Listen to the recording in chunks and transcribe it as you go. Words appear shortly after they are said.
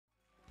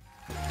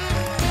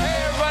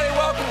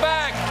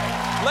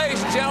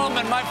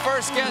gentlemen, my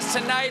first guest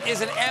tonight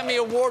is an Emmy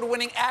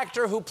Award-winning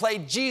actor who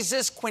played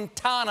Jesus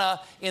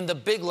Quintana in The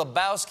Big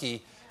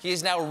Lebowski. He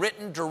is now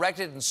written,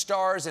 directed, and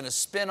stars in a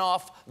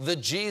spin-off, The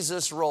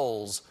Jesus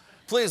Rolls.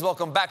 Please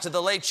welcome back to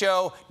The Late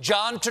Show,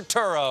 John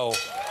Turturro.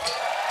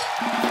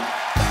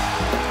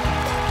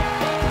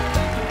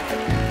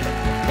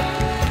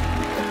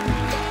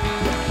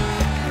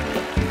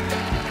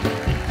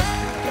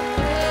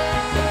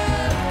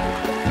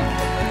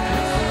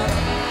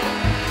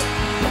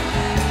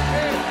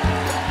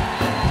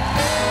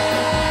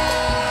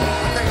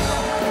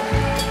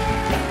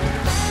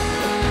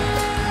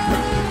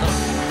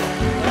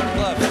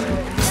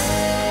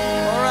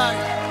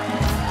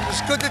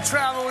 Good to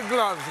travel with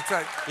gloves. That's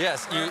right.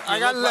 Yes, I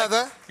got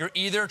leather. Like you're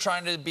either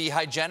trying to be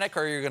hygienic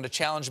or you're going to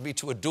challenge me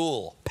to a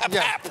duel. Pap,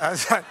 yeah, pap.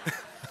 That's right.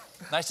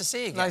 Nice to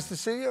see you again. Nice to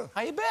see you.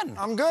 How you been?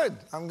 I'm good.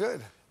 I'm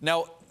good.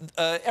 Now,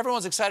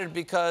 everyone's excited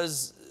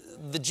because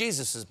the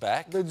Jesus is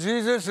back. The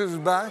Jesus is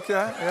back,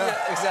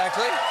 Yeah,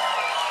 exactly.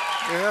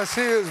 Yes,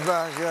 he is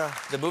back, yeah.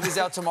 The movie's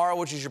out tomorrow,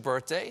 which is your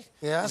birthday.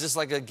 Yeah. Is this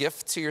like a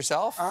gift to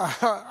yourself?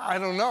 I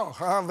don't know,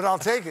 but I'll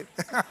take it.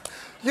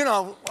 You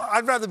know,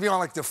 I'd rather be on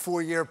like the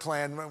 4-year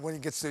plan when you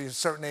get to a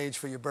certain age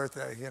for your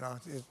birthday, you know.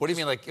 What do you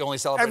mean, like you only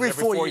celebrate every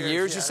 4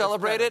 years you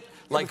celebrate it?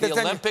 Like the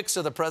Olympics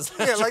or the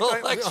presidential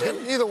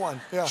election? Either one,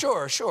 yeah.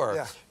 Sure, sure.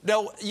 Yeah.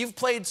 Now, you've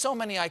played so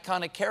many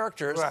iconic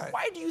characters. Right.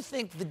 Why do you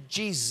think the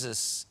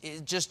Jesus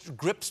just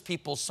grips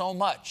people so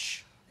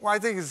much? Well, I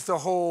think it's the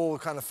whole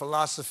kind of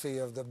philosophy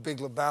of The Big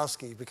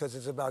Lebowski, because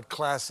it's about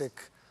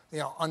classic, you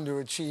know,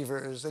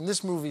 underachievers. And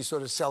this movie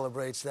sort of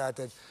celebrates that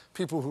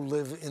people who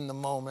live in the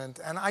moment.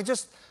 And I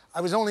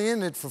was only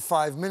in it for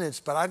 5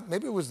 minutes, but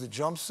maybe it was the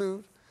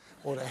jumpsuit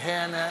or the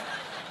hairnet.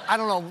 I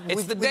don't know.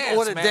 It's the dance,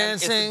 or the man.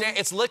 dancing.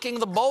 It's licking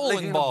the bowling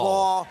licking ball. The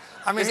ball.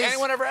 I mean, Does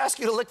anyone ever ask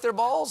you to lick their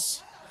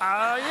balls?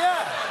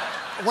 Yeah.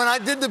 When I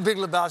did The Big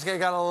Lebowski, I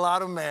got a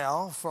lot of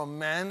mail from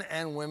men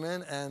and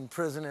women and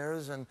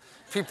prisoners, and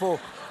people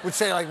would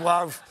say, like,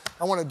 well,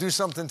 I want to do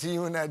something to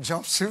you in that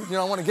jumpsuit. You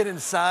know, I want to get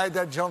inside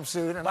that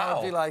jumpsuit. And I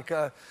would be like,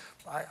 I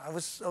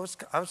was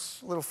a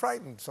little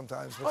frightened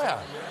sometimes. Oh,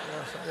 yeah.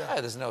 Yeah.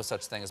 There's no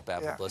such thing as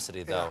bad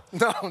publicity, though.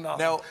 No.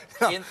 Now,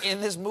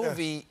 in this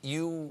movie,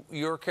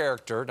 your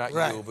character, not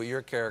you, but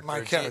your character,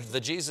 my character, the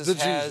Jesus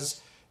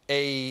has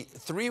a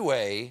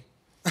three-way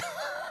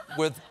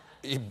with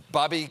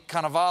Bobby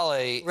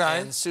Cannavale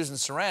and Susan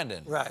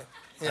Sarandon. Right.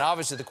 And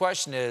obviously the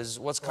question is,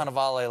 what's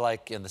Cannavale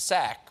like in the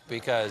sack?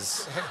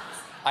 Because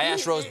I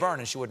asked Rose Byrne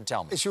and she wouldn't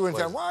tell me. She wouldn't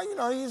tell me. Well, you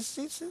know, he's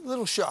a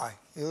little shy.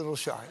 He's a little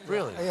shy.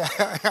 Really? Yeah.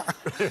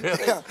 Really?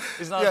 Yeah.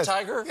 He's not a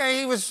tiger? Yeah,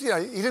 he was, you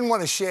know, he didn't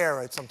want to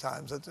share it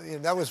sometimes.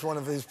 That was one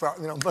of his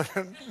problems, you know, but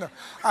no,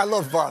 I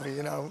love Bobby,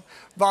 you know.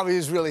 Bobby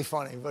is really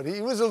funny, but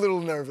he was a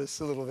little nervous,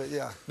 a little bit,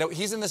 yeah. Now,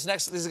 he's in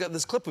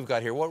this clip we've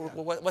got here.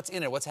 What's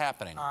in it? What's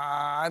happening?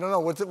 I don't know.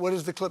 What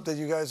is the clip that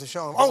you guys are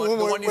showing?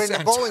 We're in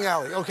the bowling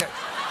alley. Okay.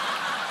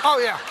 Oh,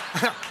 yeah.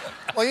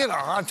 Well, you know,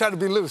 I'm trying to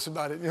be loose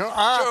about it, you know.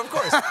 Sure, of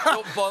course.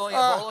 Bowling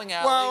alley.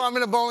 Well, I'm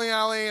in a bowling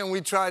alley, and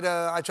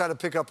I try to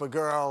pick up a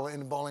girl in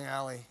the bowling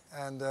alley,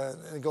 and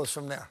it goes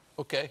from there.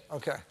 Okay.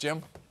 Okay.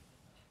 Jim?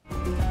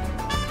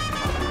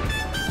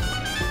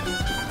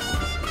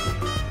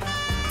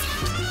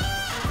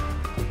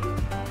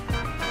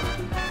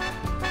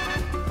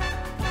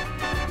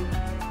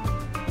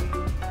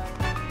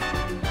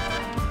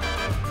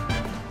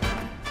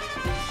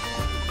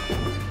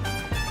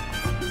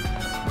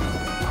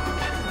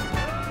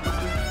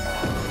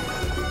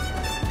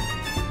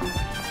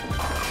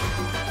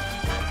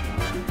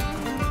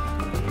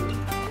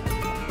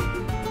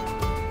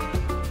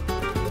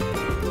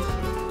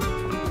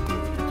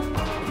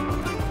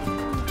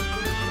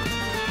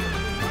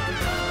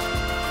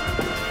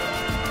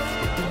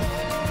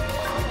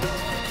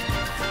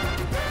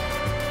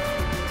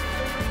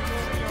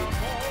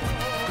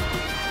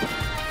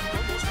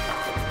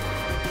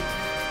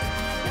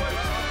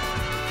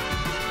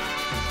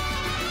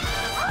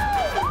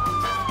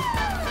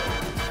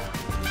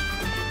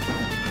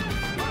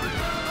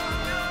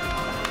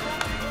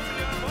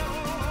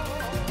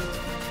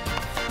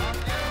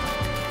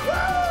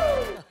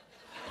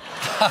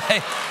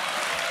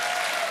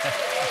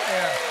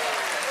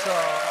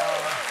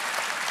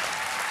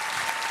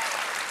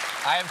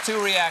 I have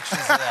two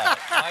reactions to that.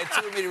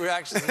 My two immediate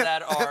reactions to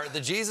that are the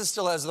Jesus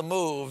still has the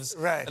moves,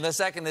 right? And the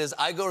second is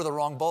I go to the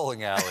wrong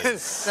bowling alley.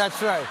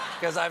 That's right.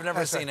 Because I've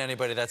never seen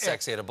anybody that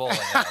sexy at a bowling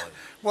alley.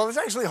 Well, it's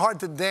actually hard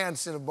to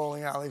dance in a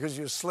bowling alley because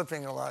you're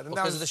slipping a lot.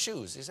 Because of the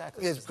shoes,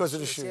 exactly. Yes, because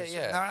of the shoes.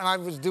 Yeah. And I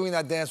was doing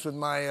that dance with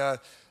my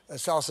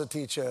salsa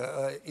teacher,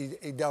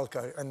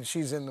 Idelka, and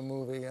she's in the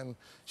movie, and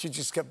she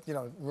just kept, you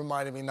know,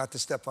 reminding me not to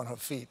step on her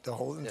feet the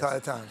whole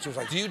entire time. She was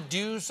like, do you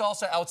do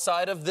salsa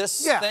outside of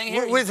this thing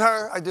here? Yeah, with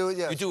her, I do it,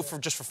 yeah. You do it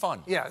just for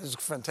fun? Yeah, it's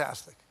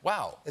fantastic.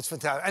 Wow. It's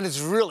fantastic, and it's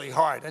really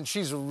hard, and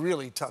she's a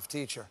really tough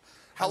teacher.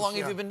 How long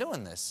have you been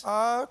doing this?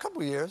 A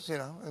couple of years, you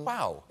know. And,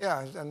 wow.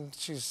 Yeah, and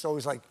she's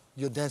always like,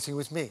 you're dancing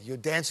with me. You're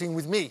dancing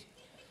with me.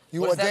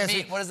 What does that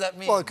mean? What does that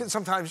mean? Well,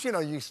 sometimes, you know,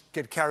 you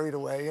get carried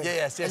away. And,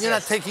 yes, and you're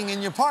not taking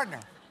in your partner.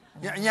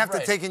 Yeah, and you have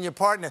to take in your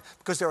partner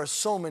because there are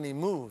so many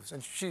moves,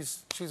 and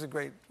she's a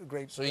great.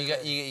 So you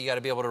got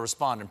to be able to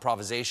respond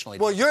improvisationally.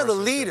 Well, you're the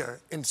leader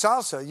in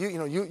salsa.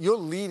 You're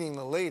leading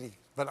the lady,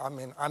 but I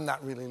mean, I'm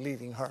not really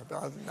leading her.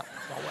 But no.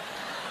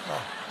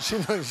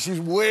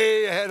 She's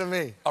way ahead of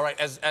me. All right,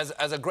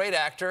 as a great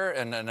actor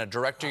and a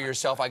director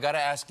yourself, I got to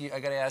ask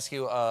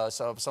you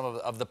some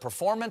of the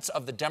performance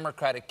of the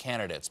Democratic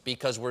candidates,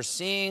 because we're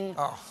seeing,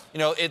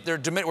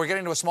 we're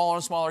getting to a smaller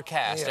and smaller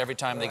cast every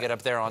time they get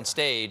up there on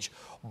stage,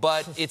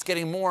 but it's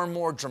getting more and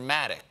more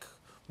dramatic.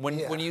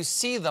 When you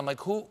see them, like,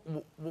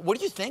 what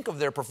do you think of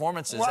their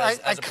performances as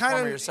a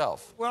performer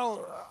yourself?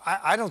 Well,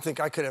 I don't think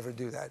I could ever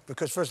do that,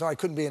 because first of all, I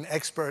couldn't be an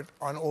expert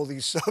on all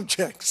these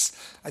subjects.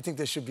 I think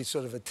there should be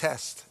sort of a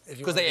test.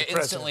 Because they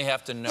instantly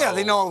have to know. Yeah,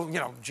 they know,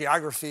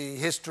 geography,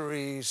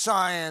 history,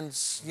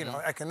 science,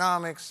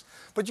 economics.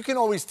 But you can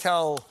always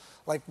tell,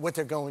 like, what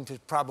they're going to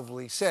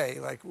probably say.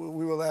 Like,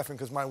 we were laughing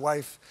because my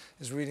wife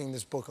is reading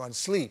this book on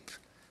sleep.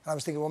 And I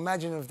was thinking, well,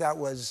 imagine if that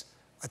was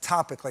a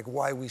topic like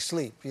why we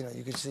sleep.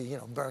 You could see,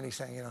 Bernie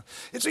saying,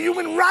 it's a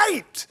human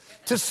right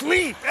to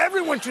sleep.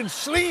 Everyone should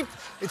sleep.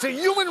 It's a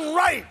human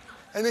right.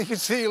 And then you could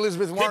see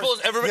Elizabeth Warren.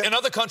 In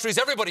other countries,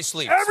 everybody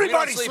sleeps.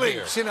 Everybody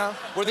sleeps,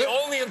 We're the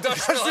only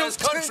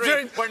industrialized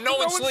country where no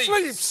one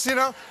sleeps.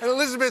 And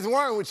Elizabeth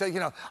Warren would say,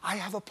 I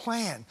have a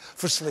plan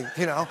for sleep,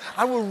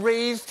 I will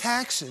raise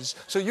taxes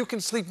so you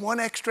can sleep one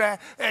extra,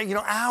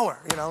 hour,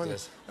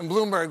 And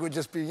Bloomberg would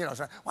just be, saying,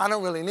 well, I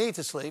don't really need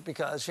to sleep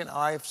because,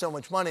 I have so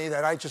much money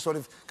that I just sort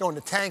of go in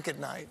the tank at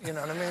night, you know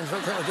what I mean?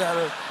 Something like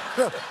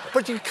that.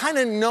 But you kind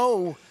of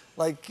know,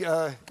 like,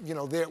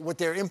 what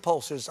their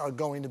impulses are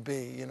going to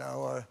be,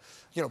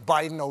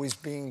 Biden always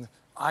being,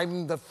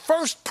 I'm the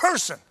first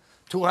person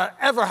to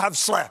ever have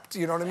slept,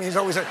 you know what I mean? He's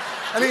always like,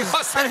 I'm the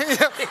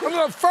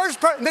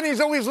first person, then he's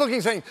always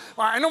looking, saying,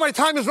 well, I know my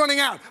time is running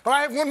out, but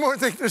I have one more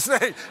thing to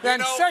say.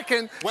 And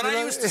second... When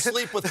I used to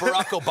sleep with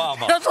Barack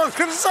Obama... That's what I was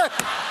going to say.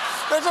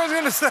 That's what I was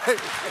going to say.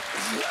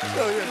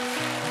 So,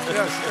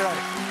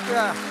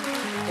 yeah.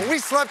 When we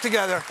slept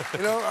together,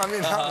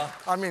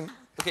 I mean...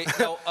 Okay,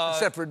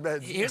 separate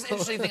beds. Here's the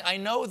interesting thing. I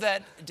know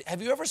that.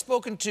 Have you ever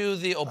spoken to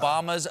the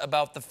Obamas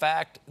about the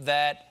fact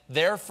that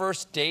their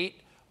first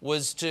date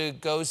was to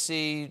go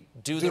see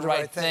Do the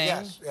Right Thing?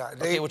 Yes, yeah.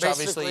 Okay, which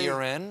obviously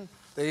you're in.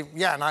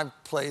 And I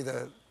play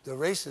the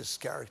racist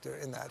character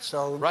in that.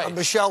 So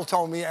Michelle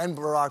told me, and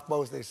Barack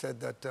both, they said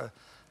that,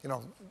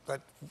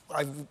 that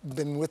I've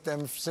been with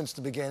them since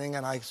the beginning,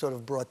 and I sort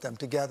of brought them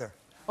together.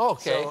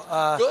 Okay,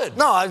 so, good.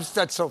 No,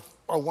 that's a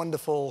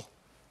wonderful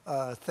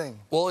thing.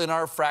 Well, in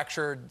our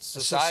fractured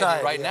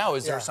society right now,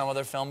 is there some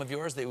other film of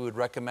yours that you would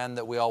recommend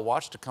that we all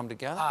watch to come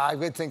together? I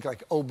would think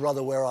like Oh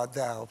Brother, Where Art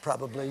Thou,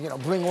 probably.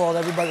 Bring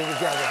everybody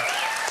together.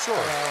 Sure.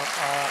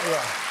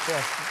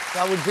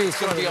 That would be. It's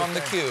going to be on the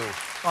queue.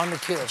 On the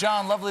queue.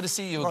 John, lovely to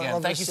see you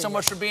again. Thank you so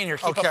much for being here.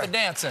 Keep up the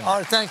dancing. All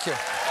right, thank you.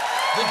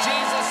 The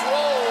Jesus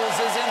Rolls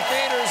is in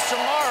theaters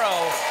tomorrow,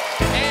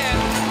 and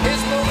his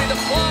movie The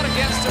Plot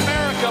Against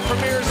America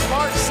premieres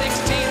March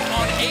 16th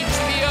on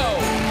HBO.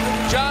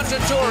 John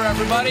Turturro,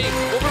 everybody.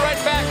 We'll be right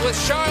back with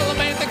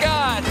Charlemagne the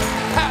God.